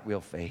it's not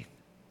real faith.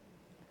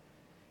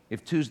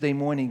 If Tuesday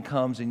morning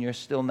comes and you're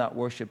still not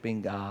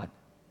worshiping God,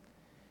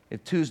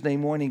 if Tuesday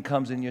morning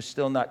comes and you're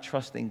still not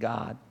trusting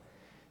God,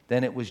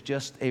 then it was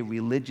just a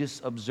religious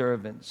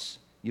observance.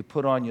 You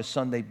put on your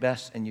Sunday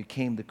best and you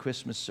came to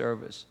Christmas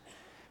service.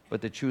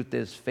 But the truth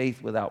is,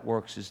 faith without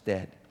works is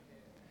dead.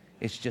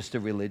 It's just a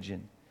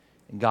religion.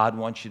 And God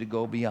wants you to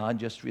go beyond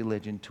just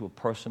religion to a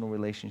personal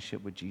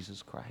relationship with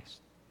Jesus Christ.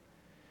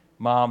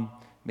 Mom,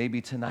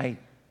 maybe today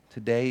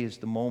is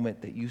the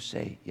moment that you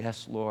say,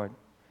 yes, Lord,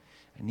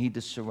 I need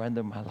to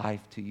surrender my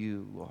life to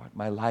you, Lord.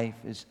 My life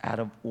is out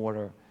of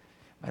order.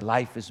 My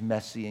life is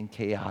messy and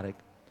chaotic.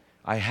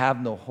 I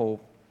have no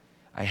hope.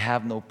 I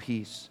have no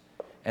peace.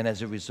 And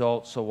as a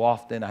result, so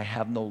often I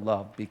have no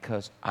love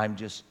because I'm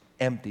just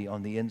empty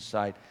on the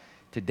inside.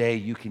 Today,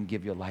 you can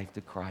give your life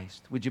to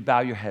Christ. Would you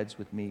bow your heads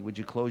with me? Would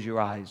you close your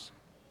eyes?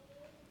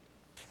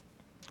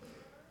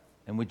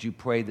 And would you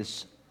pray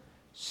this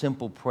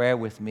simple prayer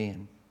with me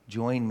and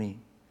join me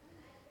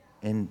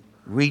in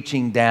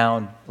reaching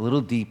down a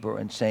little deeper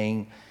and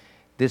saying,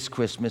 this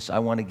Christmas, I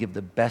want to give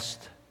the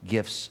best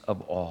gifts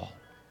of all.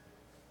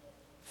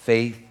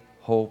 Faith,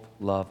 hope,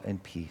 love,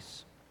 and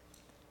peace.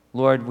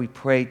 Lord, we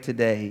pray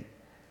today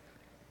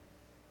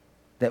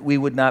that we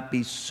would not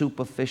be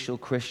superficial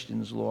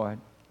Christians, Lord.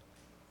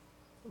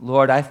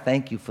 Lord, I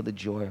thank you for the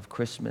joy of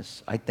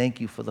Christmas. I thank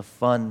you for the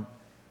fun,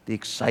 the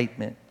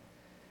excitement.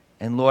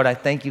 And Lord, I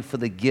thank you for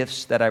the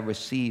gifts that I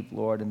receive,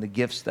 Lord, and the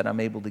gifts that I'm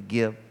able to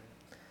give.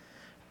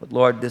 But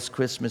Lord, this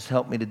Christmas,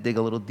 help me to dig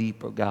a little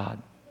deeper,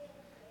 God.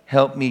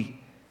 Help me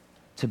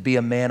to be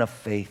a man of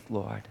faith,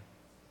 Lord.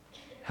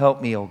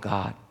 Help me, oh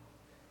God.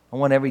 I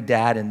want every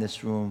dad in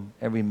this room,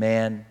 every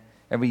man,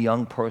 every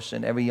young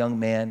person, every young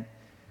man,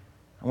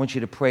 I want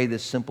you to pray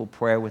this simple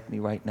prayer with me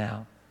right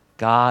now.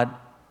 God,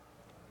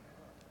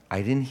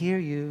 I didn't hear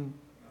you.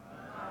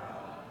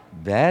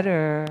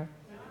 Better.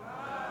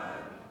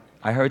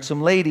 I heard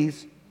some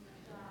ladies.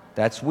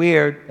 That's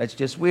weird. That's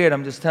just weird.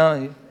 I'm just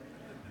telling you.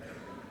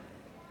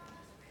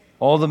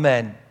 All the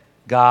men,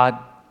 God,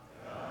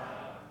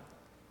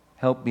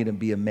 help me to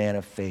be a man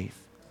of faith.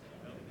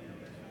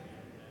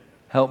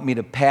 Help me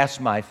to pass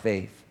my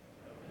faith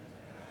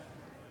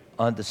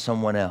onto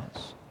someone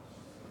else.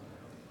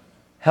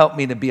 Help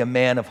me to be a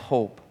man of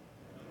hope.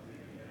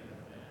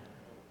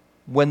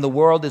 When the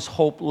world is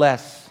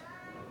hopeless,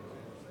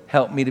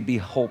 help me to be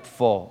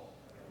hopeful.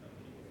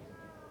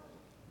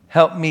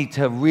 Help me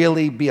to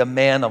really be a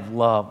man of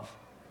love.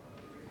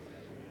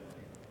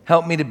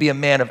 Help me to be a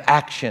man of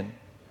action.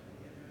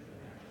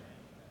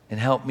 And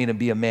help me to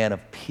be a man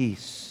of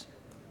peace.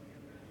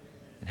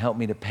 And help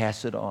me to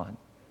pass it on.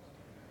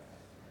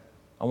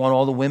 I want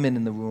all the women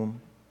in the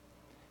room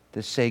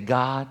to say,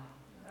 God,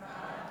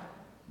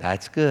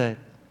 that's good.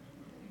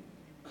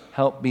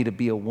 Help me to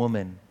be a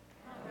woman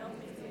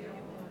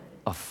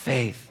of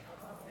faith.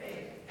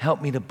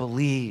 Help me to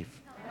believe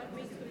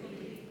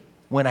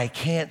when I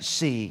can't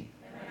see.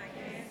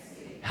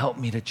 Help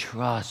me to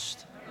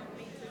trust.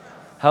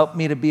 Help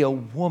me to be a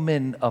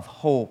woman of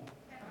hope.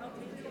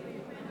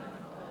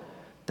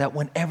 That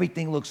when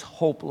everything looks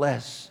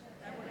hopeless,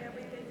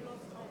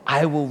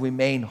 I will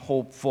remain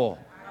hopeful.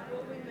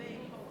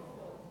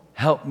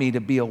 Help me to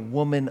be a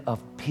woman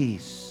of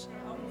peace.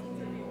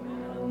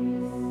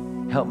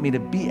 Help me to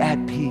be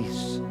at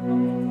peace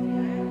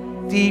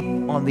deep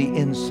on the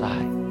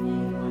inside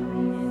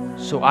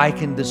so I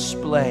can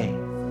display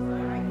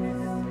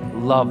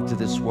love to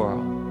this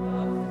world.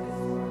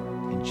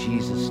 In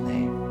Jesus'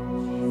 name,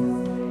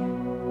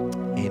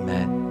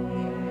 amen.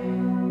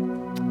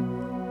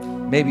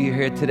 Maybe you're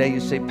here today, you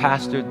say,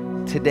 Pastor,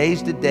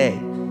 today's the day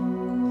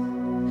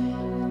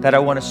that I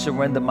want to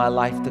surrender my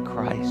life to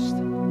Christ.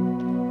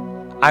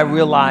 I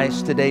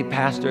realized today,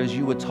 Pastor, as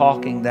you were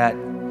talking, that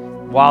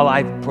while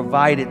I've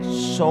provided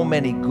so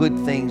many good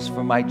things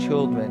for my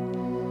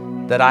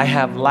children, that I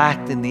have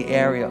lacked in the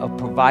area of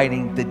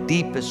providing the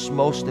deepest,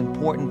 most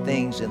important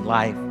things in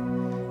life,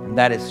 and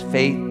that is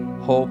faith,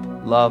 hope,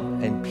 love,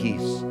 and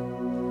peace.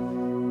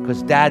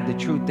 Because, Dad, the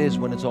truth is,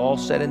 when it's all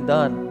said and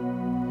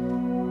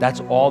done, that's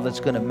all that's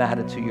going to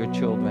matter to your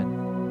children.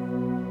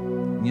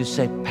 And you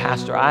say,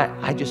 Pastor,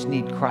 I just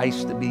need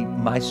Christ to be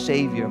my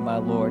Savior, my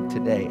Lord,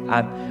 today.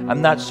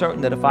 I'm not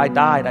certain that if I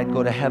died, I'd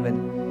go to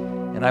heaven.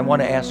 And I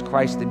want to ask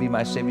Christ to be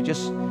my Savior.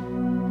 Just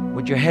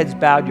with your heads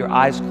bowed, your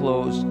eyes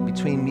closed,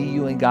 between me,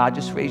 you, and God,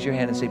 just raise your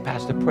hand and say,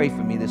 Pastor, pray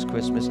for me this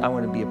Christmas. I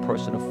want to be a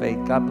person of faith.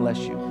 God bless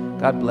you.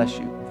 God bless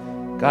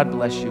you. God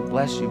bless you.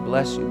 Bless you,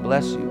 bless you,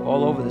 bless you.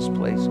 All over this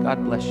place.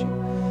 God bless you.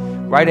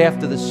 Right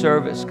after the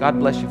service, God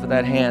bless you for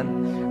that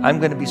hand. I'm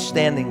going to be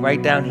standing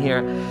right down here.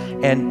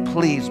 And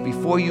please,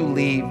 before you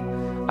leave,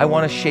 I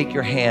want to shake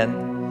your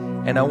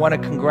hand. And I want to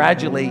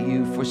congratulate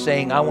you for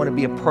saying, I want to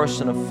be a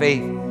person of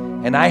faith.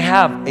 And I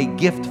have a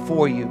gift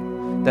for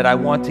you that I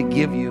want to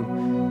give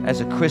you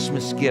as a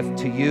Christmas gift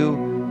to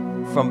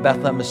you from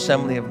Bethlehem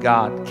Assembly of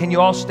God. Can you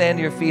all stand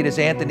to your feet as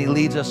Anthony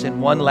leads us in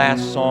one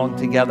last song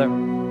together?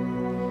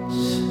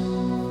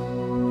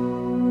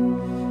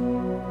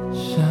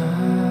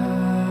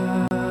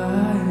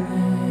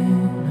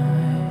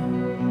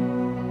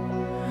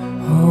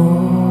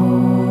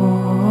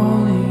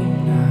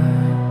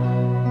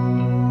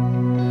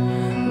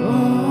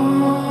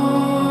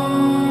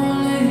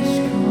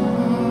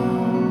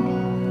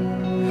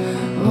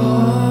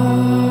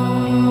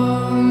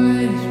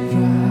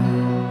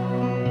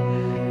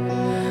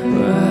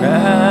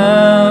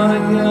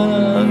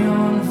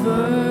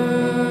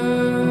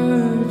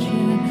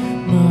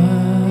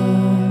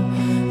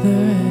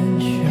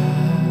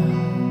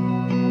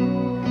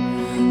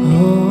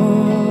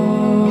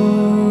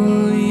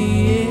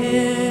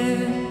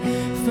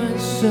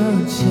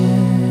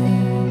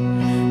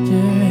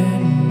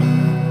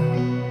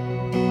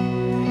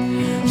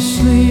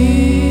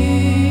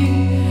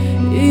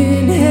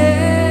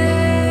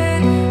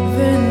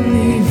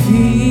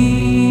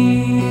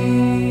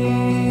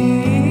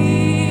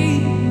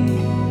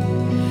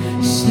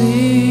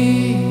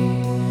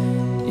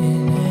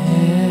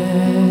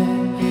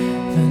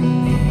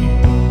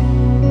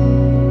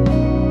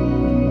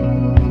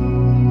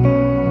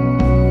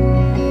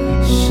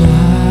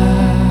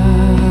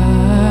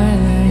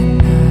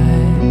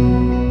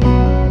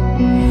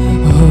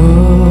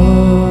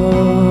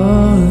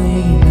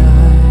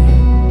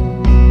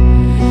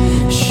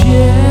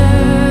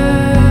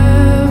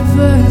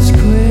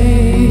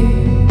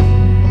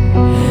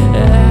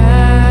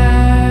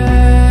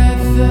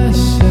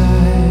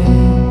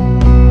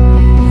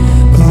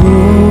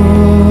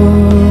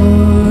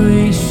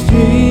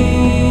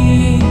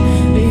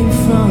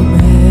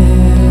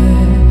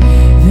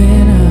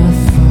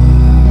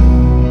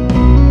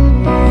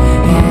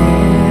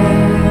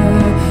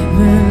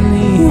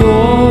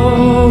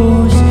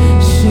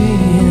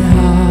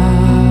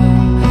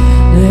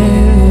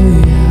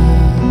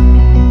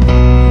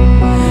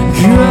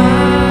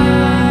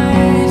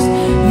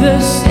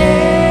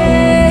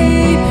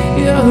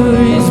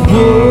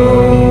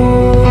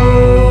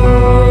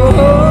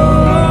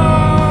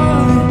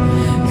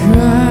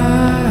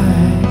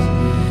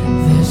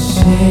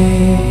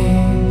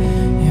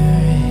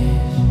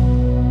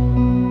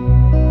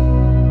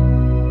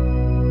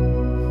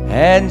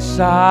 And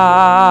silent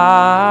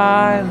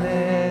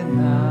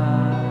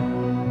night,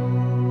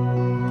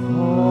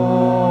 holy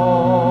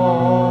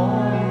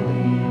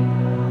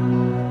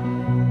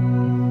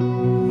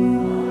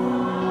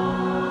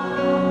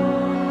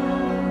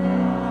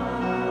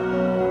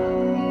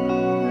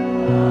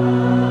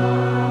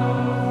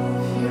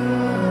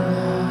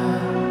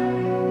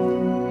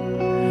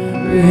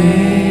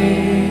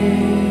radiant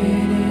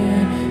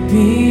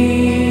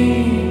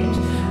beams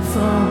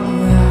from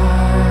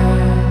thy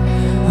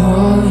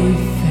holy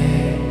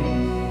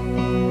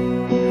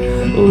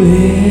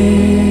with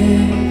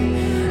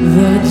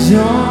the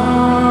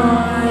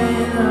dawn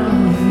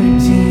of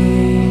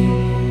redeeming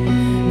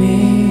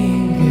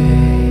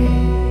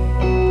grace.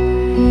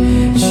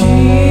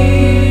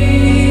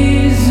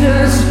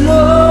 Jesus,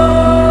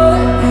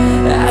 Lord,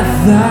 at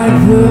thy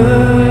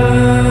birth.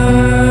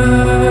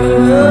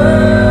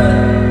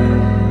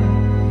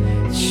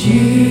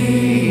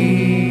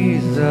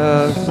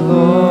 Jesus,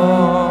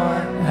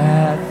 Lord,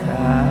 at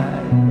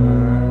thy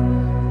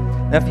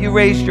birth. Now, if you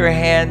raised your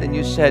hand and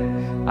you said,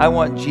 I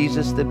want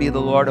Jesus to be the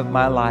Lord of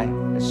my life,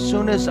 as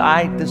soon as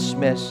I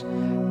dismiss,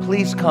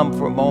 please come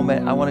for a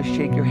moment. I want to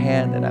shake your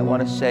hand and I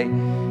want to say,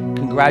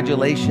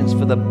 congratulations,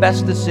 for the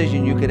best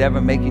decision you could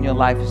ever make in your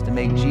life is to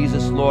make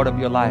Jesus Lord of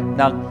your life.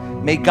 Now,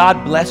 may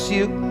God bless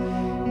you.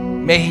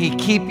 May He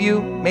keep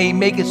you. May He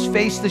make His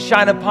face to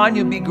shine upon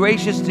you, be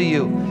gracious to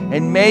you.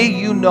 And may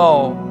you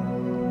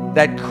know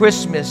that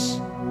Christmas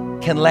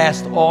can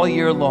last all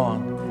year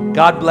long.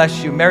 God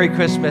bless you. Merry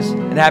Christmas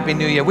and Happy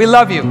New Year. We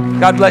love you.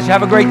 God bless you.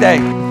 Have a great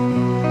day.